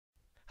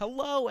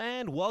Hello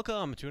and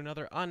welcome to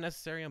another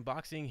unnecessary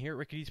unboxing here at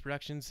Rickydees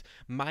Productions.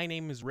 My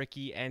name is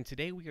Ricky, and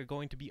today we are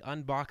going to be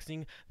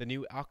unboxing the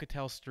new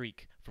Alcatel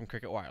Streak from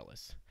Cricket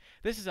Wireless.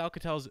 This is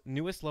Alcatel's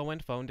newest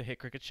low-end phone to hit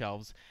Cricket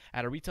shelves.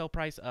 At a retail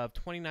price of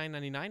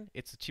 $29.99,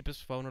 it's the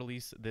cheapest phone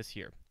release this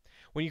year.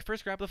 When you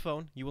first grab the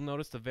phone, you will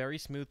notice the very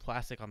smooth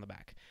plastic on the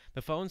back.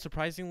 The phone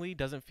surprisingly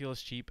doesn't feel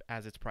as cheap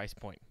as its price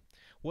point.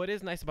 What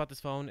is nice about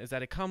this phone is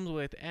that it comes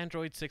with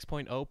Android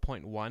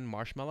 6.0.1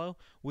 Marshmallow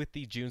with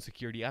the June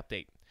security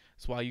update.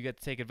 So while you get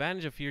to take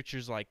advantage of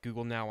features like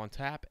Google Now on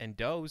tap and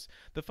Doze,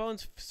 the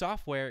phone's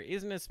software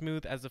isn't as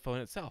smooth as the phone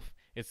itself.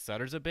 It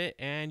stutters a bit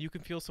and you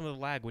can feel some of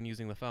the lag when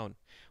using the phone,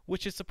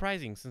 which is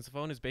surprising since the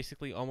phone is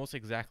basically almost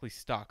exactly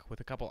stock with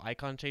a couple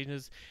icon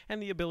changes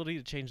and the ability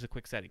to change the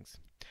quick settings.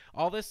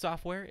 All this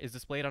software is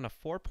displayed on a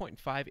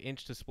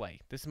 4.5-inch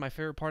display. This is my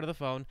favorite part of the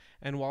phone,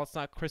 and while it's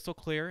not crystal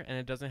clear and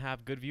it doesn't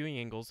have good viewing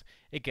angles,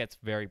 it gets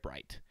very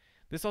bright.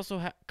 This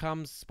also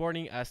comes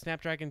sporting a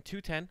Snapdragon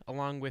 210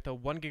 along with a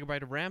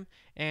 1GB of RAM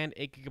and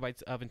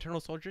 8GB of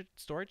internal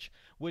storage,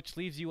 which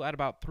leaves you at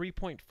about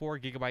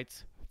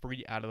 3.4GB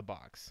free out of the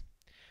box.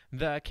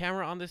 The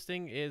camera on this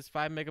thing is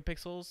 5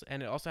 megapixels,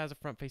 and it also has a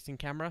front-facing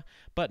camera,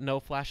 but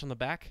no flash on the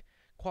back.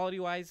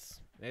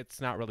 Quality-wise,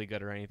 it's not really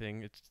good or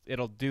anything.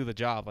 It'll do the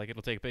job, like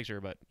it'll take a picture,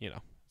 but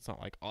it's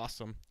not like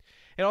awesome.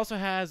 It also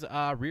has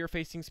a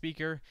rear-facing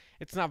speaker.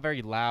 It's not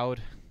very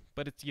loud,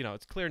 but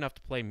it's clear enough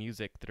to play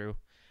music through.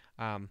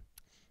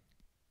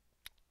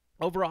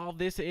 Overall,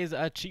 this is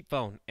a cheap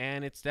phone,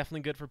 and it's definitely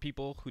good for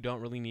people who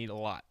don't really need a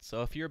lot.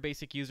 So if you're a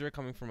basic user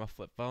coming from a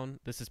flip phone,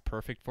 this is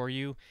perfect for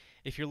you.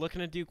 If you're looking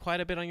to do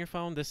quite a bit on your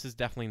phone, this is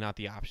definitely not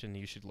the option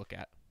you should look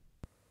at.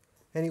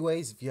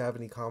 Anyways, if you have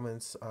any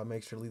comments,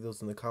 make sure to leave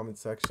those in the comment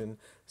section.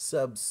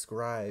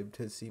 Subscribe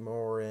to see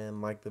more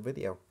and like the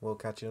video. We'll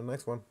catch you in the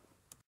next one.